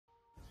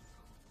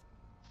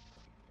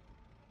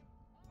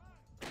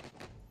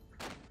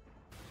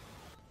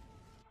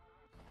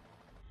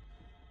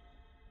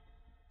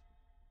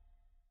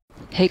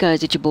Hey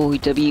guys, it's your boy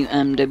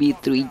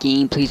WMW3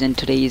 Gameplays, and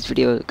today's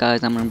video,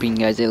 guys, I'm gonna bring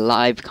you guys a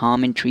live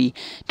commentary.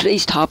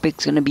 Today's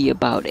topic's gonna be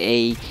about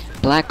a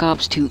Black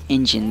Ops 2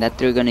 engine that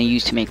they're gonna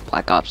use to make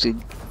Black Ops 2.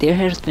 There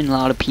has been a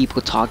lot of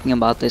people talking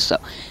about this, so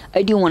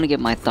I do want to get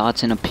my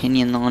thoughts and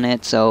opinion on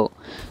it. So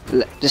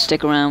just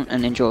stick around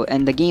and enjoy.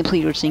 And the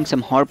gameplay, we're seeing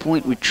some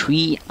hardpoint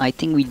retreat. I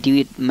think we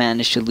did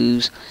manage to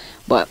lose,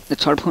 but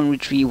it's hardpoint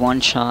retreat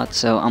one shot.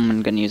 So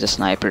I'm gonna use a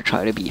sniper,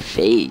 try to be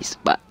phased,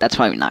 but that's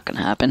probably not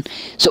gonna happen.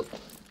 So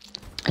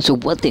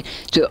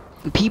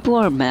people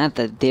are mad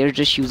that they're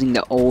just using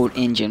the old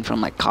engine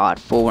from like COD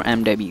 4,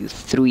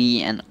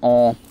 MW3, and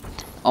all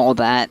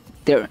that.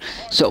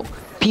 So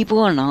people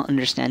are not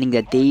understanding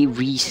that they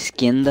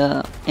reskin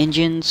the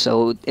engine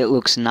so it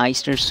looks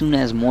nicer. As soon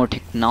as more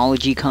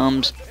technology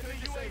comes,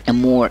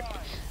 and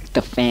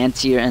the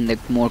fancier and the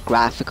more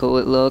graphical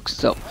it looks.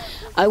 So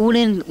I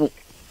wouldn't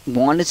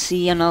want to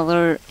see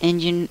another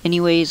engine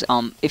anyways.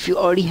 If you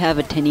already have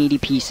a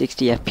 1080p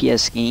 60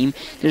 fps game,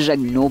 there's like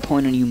no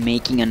point in you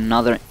making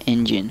another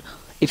engine.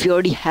 If you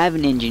already have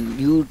an engine,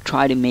 you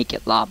try to make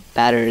it a lot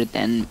better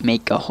than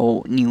make a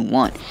whole new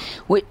one,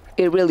 which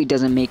it really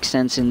doesn't make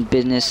sense in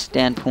business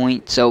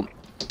standpoint. So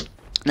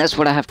that's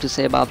what I have to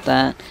say about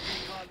that.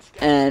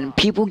 And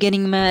people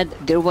getting mad,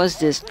 there was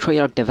this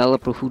Treyarch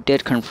developer who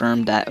did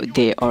confirm that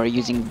they are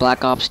using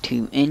Black Ops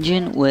 2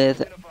 engine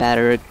with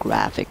better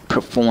graphic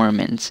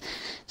performance.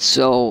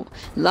 So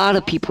a lot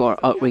of people are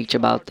outraged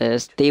about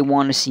this. They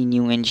want to see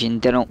new engine.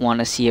 They don't want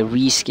to see a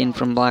reskin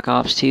from Black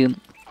Ops 2.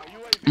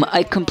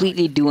 I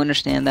completely do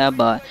understand that,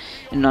 but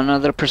in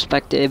another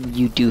perspective,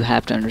 you do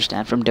have to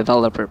understand from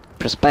developer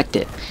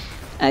perspective.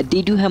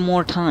 They do have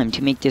more time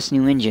to make this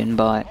new engine,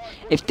 but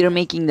if they're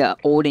making the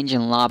old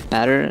engine a lot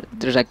better,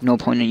 there's like no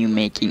point in you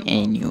making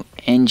a new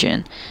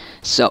engine.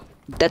 So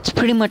that's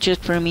pretty much it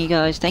for me,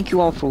 guys. Thank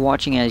you all for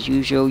watching as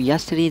usual.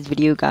 Yesterday's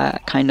video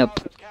got kind of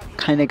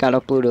got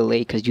uploaded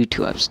late because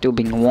YouTube have still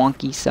been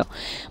wonky, so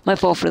my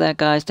fault for that,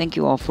 guys. Thank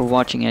you all for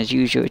watching as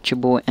usual. It's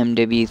your boy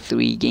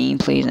MW3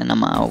 Gameplays, and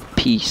I'm out.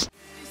 Peace.